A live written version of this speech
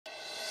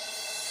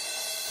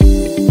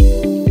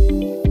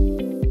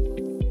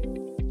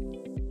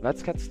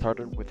Let's get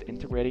started with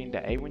integrating the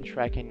Awin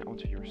tracking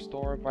onto your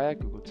store via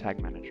Google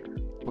Tag Manager.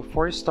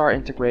 Before you start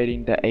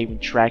integrating the Awin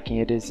tracking,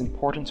 it is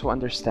important to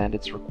understand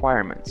its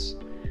requirements.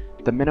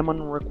 The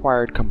minimum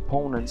required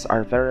components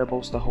are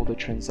variables that hold the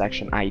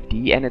transaction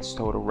ID and its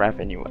total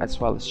revenue, as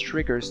well as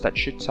triggers that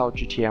should tell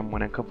GTM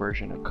when a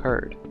conversion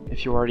occurred.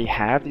 If you already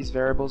have these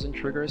variables and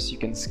triggers, you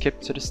can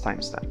skip to this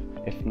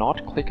timestamp. If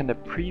not, click on the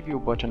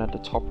preview button at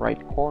the top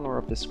right corner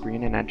of the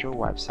screen and enter your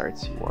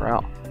website's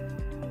URL.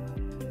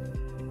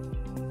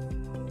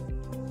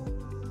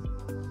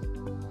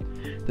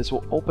 This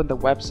will open the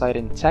website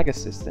in Tag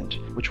Assistant,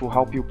 which will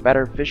help you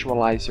better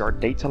visualize your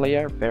data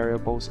layer,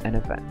 variables, and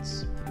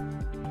events.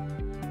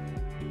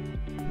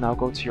 Now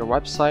go to your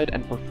website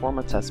and perform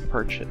a test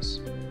purchase.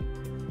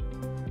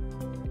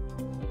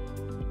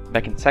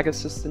 Back in Tag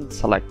Assistant,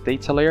 select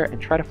Data Layer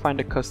and try to find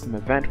a custom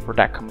event for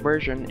that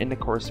conversion in the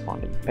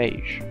corresponding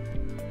page.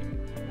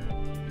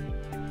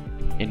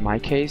 In my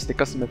case, the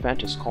custom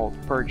event is called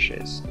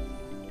Purchase.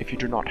 If you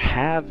do not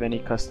have any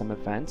custom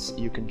events,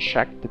 you can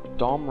check the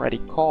DOM ready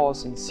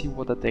calls and see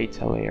what the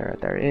data layer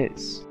there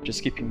is.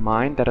 Just keep in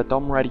mind that a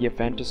DOM ready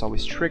event is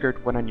always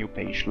triggered when a new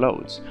page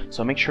loads,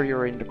 so make sure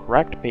you're in the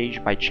correct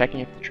page by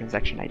checking if the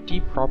transaction ID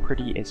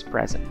property is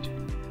present.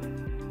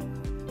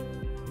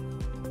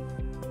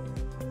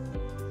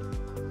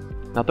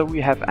 Now that we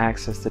have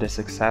access to the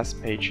success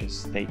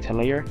page's data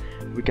layer,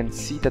 we can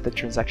see that the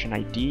transaction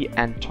ID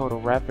and total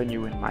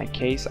revenue in my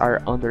case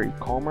are under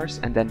e-commerce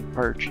and then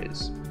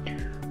purchase.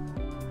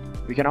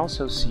 We can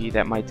also see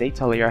that my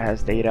data layer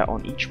has data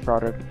on each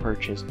product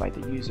purchased by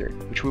the user,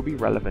 which will be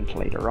relevant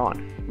later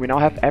on. We now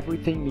have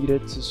everything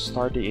needed to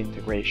start the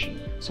integration,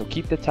 so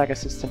keep the Tag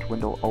Assistant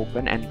window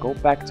open and go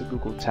back to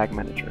Google Tag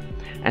Manager.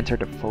 Enter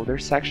the folder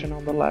section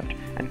on the left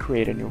and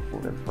create a new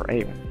folder for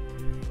Awin.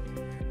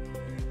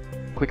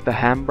 Click the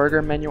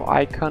hamburger menu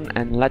icon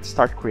and let's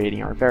start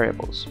creating our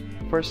variables.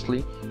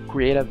 Firstly,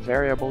 create a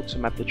variable to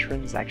map the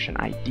transaction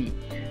ID.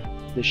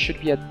 This should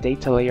be a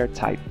data layer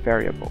type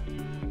variable.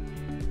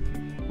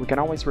 We can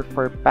always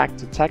refer back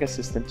to Tag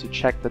Assistant to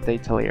check the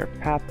data layer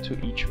path to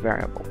each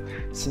variable.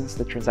 Since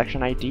the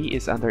transaction ID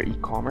is under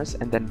e-commerce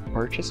and then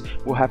purchase,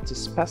 we'll have to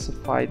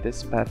specify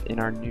this path in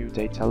our new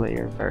data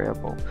layer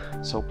variable.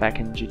 So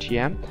back in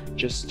GTM,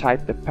 just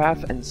type the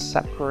path and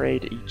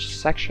separate each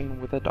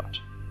section with a dot.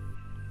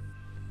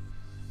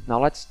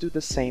 Now let's do the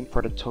same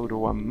for the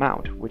total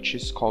amount, which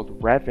is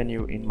called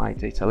revenue in my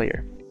data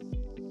layer.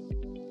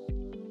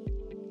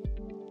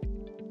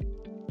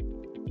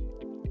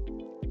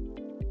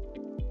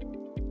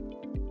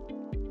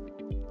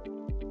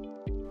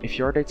 If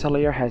your data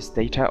layer has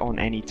data on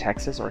any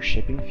taxes or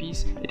shipping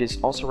fees, it is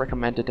also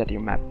recommended that you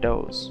map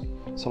those.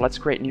 So let's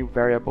create new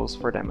variables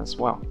for them as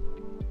well.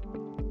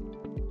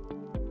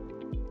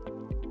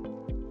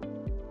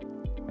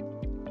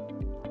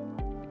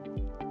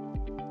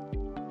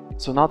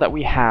 So now that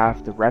we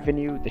have the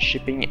revenue, the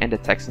shipping, and the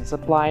taxes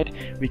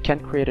applied, we can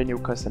create a new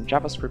custom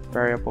JavaScript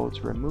variable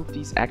to remove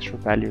these extra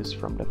values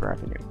from the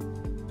revenue.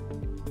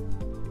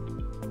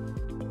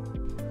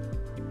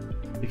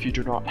 If you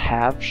do not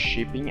have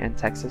shipping and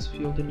taxes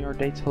field in your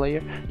data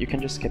layer, you can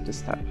just skip this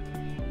step.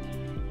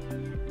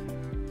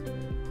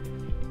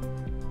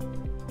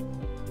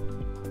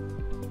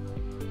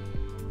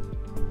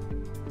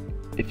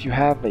 If you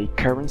have a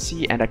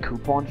currency and a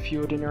coupon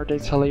field in your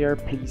data layer,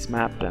 please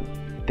map them.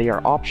 They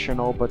are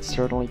optional, but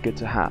certainly good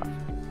to have.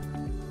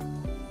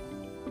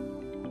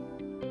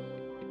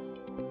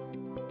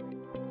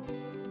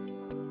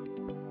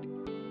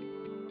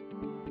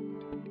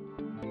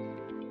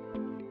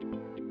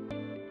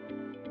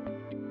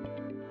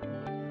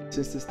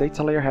 Since this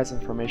data layer has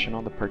information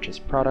on the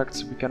purchased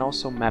products, we can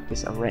also map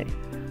this array.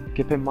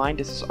 Keep in mind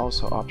this is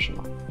also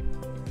optional.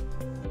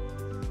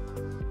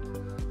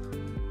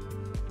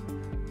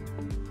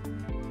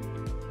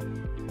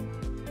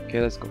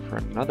 Okay, let's go for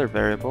another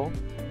variable,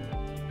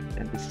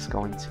 and this is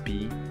going to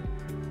be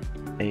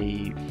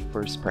a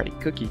first party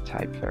cookie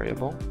type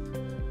variable.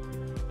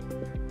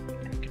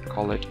 You can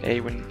call it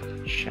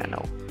Awin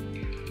channel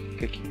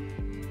cookie.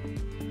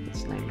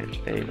 Let's name it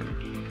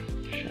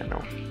Awin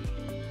channel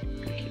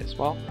as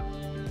well,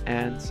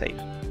 and save.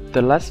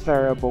 The last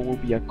variable will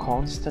be a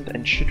constant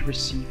and should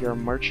receive your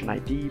merchant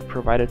ID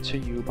provided to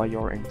you by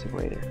your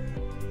integrator.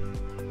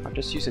 I'll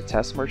just use a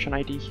test merchant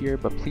ID here,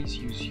 but please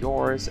use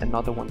yours and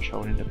not the one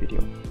shown in the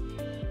video.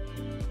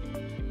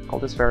 Call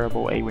this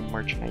variable Awin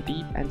merchant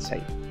ID and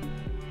save.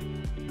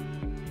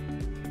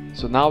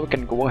 So now we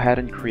can go ahead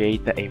and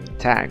create the Awin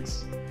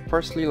tags.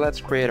 Firstly,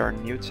 let's create our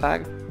new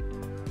tag.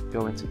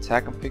 Go into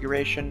tag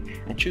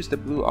configuration and choose the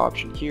blue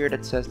option here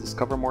that says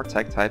discover more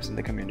tag types in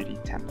the community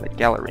template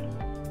gallery.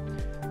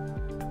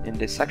 In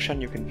this section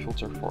you can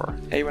filter for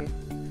Awin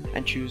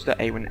and choose the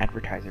Awin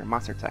advertiser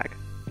master tag.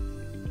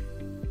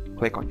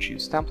 Click on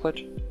choose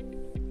template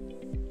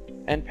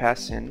and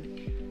pass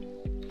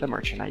in the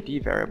merchant ID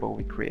variable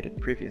we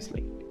created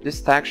previously.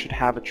 This tag should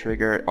have a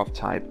trigger of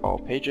type all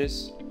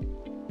pages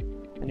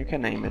and you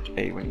can name it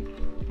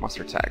Awin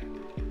master tag.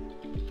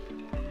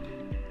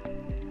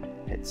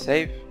 Hit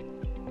save.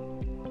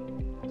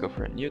 go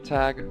for a new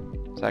tag,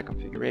 tag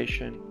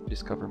configuration,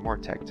 discover more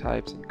tag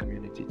types in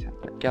community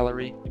template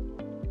gallery,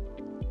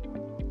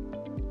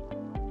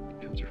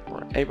 filter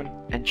for Awin,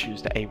 and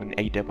choose the Awin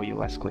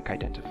AWS click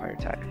identifier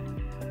tag.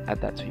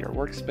 Add that to your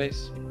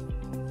workspace.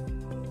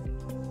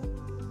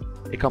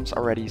 It comes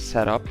already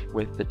set up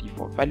with the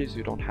default values.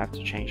 You don't have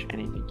to change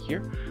anything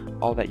here.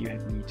 All that you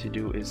need to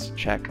do is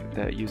check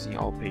the using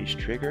all page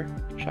trigger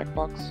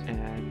checkbox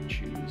and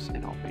choose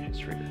an all pages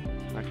trigger.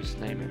 I just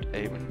name it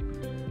Awin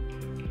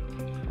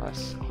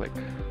click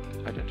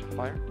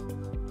identifier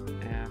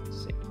and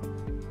save.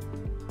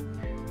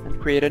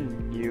 And create a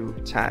new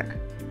tag.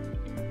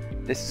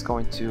 This is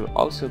going to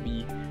also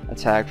be a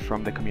tag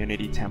from the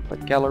community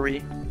template gallery.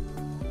 You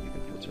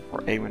can filter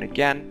for Awin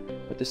again,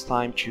 but this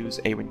time choose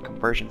Awin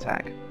conversion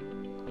tag.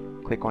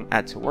 Click on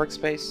add to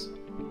workspace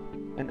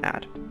and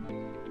add.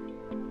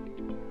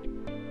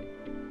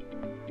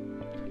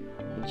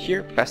 And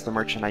here pass the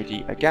merchant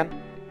ID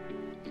again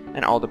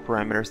and all the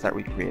parameters that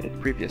we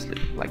created previously,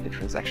 like the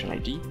transaction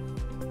ID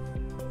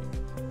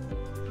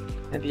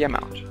and the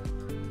amount.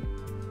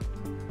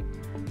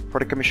 For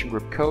the commission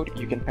group code,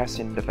 you can pass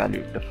in the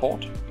value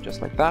default,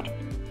 just like that.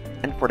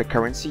 And for the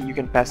currency, you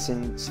can pass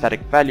in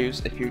static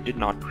values if you did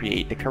not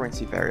create the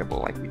currency variable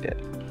like we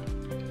did.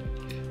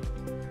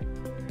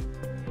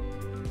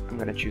 I'm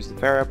going to choose the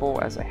variable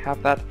as I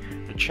have that.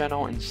 The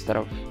channel, instead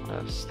of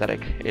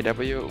static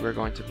AW, we're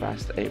going to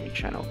pass the Awin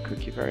channel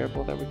cookie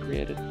variable that we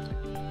created.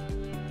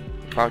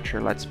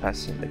 Voucher, let's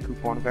pass in the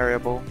coupon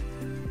variable.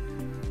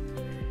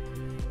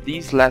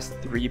 These last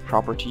three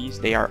properties,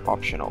 they are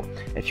optional.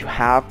 If you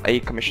have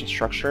a commission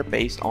structure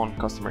based on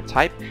customer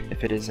type,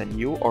 if it is a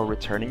new or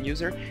returning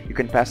user, you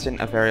can pass in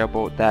a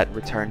variable that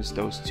returns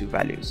those two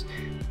values.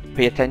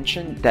 Pay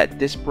attention that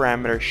this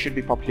parameter should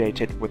be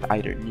populated with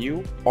either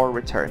new or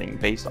returning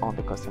based on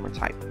the customer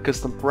type.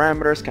 Custom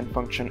parameters can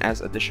function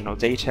as additional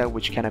data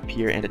which can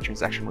appear in the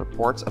transaction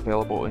reports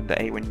available in the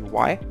Awin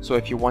UI. So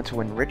if you want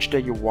to enrich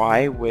the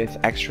UI with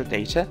extra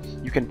data,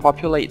 you can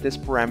populate this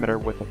parameter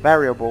with a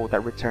variable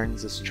that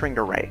returns a string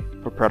array.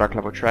 For product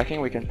level tracking,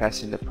 we can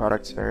pass in the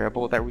products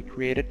variable that we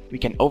created. We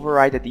can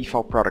override the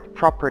default product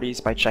properties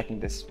by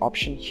checking this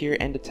option here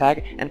in the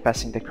tag and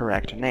passing the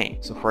correct name.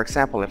 So for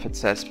example, if it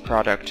says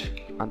product_ID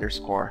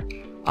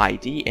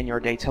in your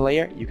data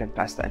layer, you can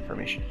pass the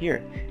information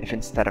here. If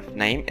instead of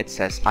name it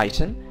says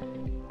item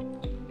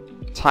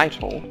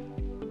title,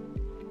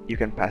 you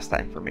can pass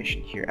that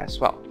information here as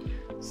well.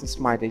 Since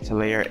my data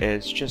layer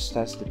is just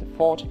as the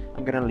default,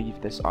 I'm going to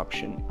leave this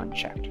option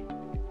unchecked.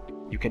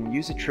 You can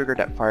use a trigger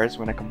that fires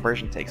when a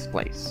conversion takes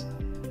place.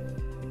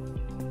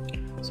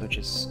 So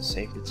just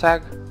save the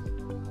tag,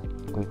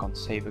 click on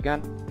save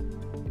again,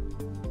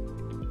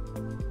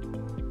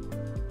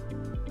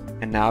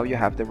 and now you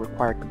have the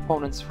required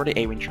components for the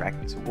Awin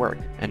tracking to work.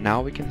 And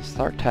now we can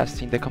start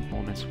testing the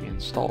components we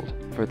installed.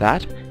 For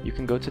that, you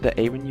can go to the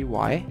Awin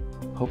UI,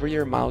 hover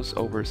your mouse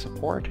over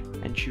support,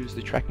 and choose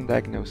the tracking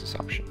diagnosis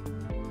option.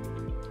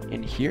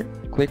 In here,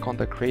 click on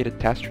the create a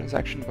test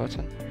transaction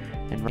button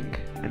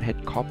and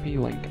hit copy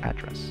link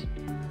address.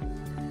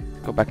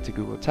 Go back to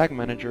Google Tag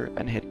Manager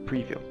and hit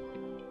preview.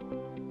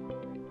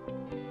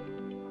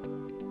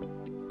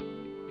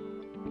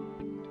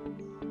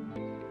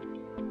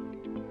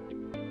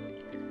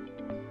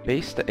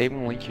 Paste the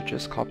Awin link you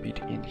just copied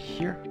in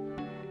here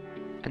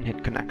and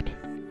hit connect.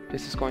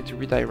 This is going to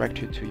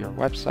redirect you to your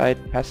website,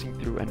 passing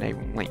through an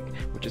Awin link,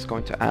 which is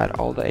going to add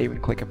all the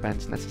Awin click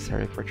events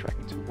necessary for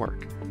tracking to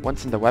work.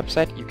 Once in the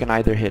website, you can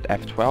either hit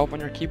F12 on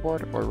your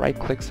keyboard or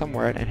right-click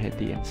somewhere and hit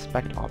the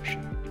Inspect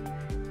option.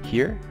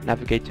 Here,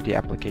 navigate to the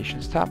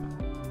Applications tab.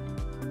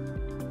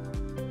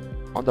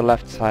 On the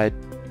left side,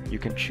 you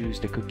can choose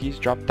the Cookies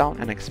drop-down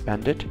and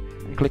expand it,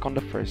 and click on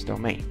the first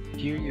domain.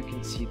 Here you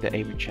can see the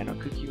Awin channel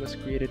cookie was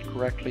created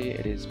correctly.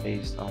 It is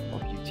based off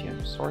of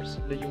UTM source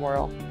in the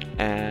URL,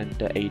 and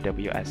the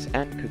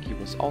AWSN cookie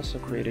was also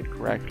created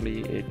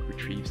correctly. It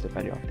retrieves the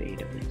value of the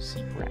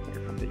AWC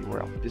parameter from the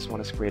URL. This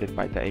one is created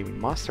by the Awin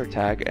master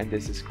tag, and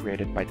this is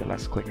created by the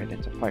last click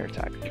identifier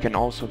tag. You can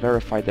also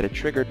verify that it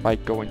triggered by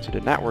going to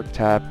the network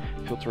tab,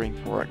 filtering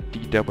for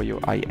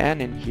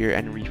DWIN in here,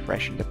 and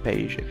refreshing the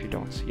page if you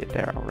don't see it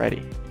there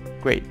already.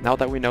 Great, now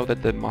that we know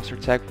that the master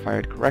tag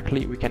fired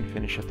correctly, we can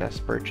finish a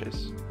test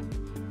purchase.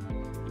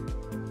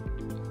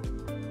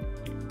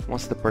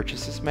 Once the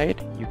purchase is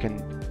made, you can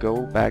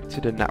go back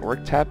to the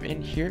network tab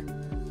in here,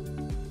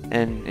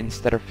 and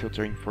instead of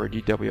filtering for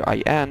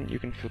DWIN, you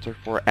can filter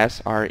for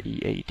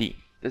SREAD.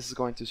 This is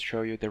going to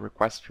show you the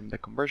request from the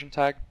conversion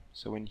tag.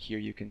 So in here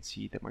you can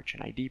see the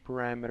merchant ID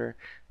parameter,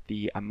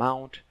 the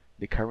amount,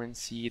 the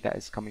currency that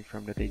is coming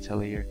from the data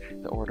layer,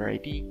 the order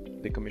ID,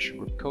 the commission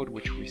group code,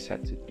 which we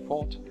set to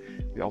default.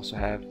 We also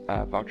have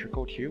a voucher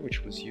code here,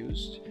 which was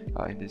used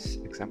in this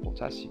example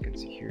test. You can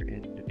see here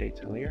in the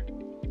data layer.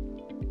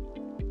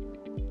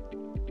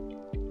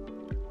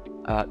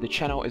 The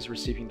channel is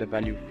receiving the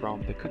value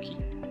from the cookie,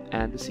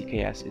 and the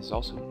CKS is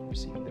also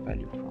receiving the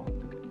value from the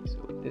cookie. So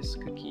this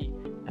cookie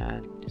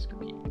and this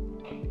cookie.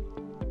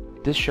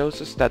 This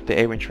shows us that the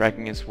Awin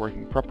tracking is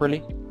working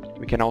properly.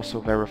 We can also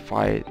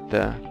verify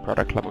the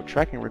product level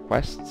tracking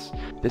requests.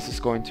 This is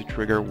going to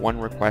trigger one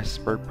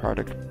request per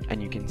product,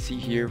 and you can see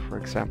here, for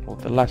example,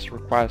 the last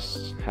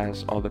request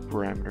has all the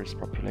parameters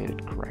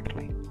populated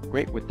correctly.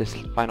 Great, with this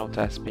final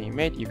test being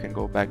made, you can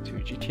go back to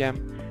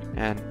GTM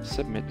and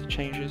submit the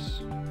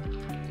changes.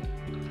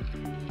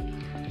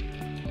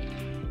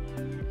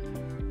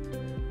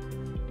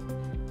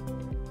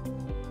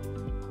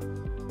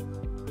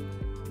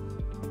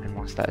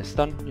 Once that is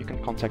done, you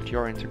can contact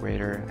your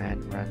integrator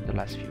and run the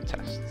last few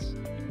tests.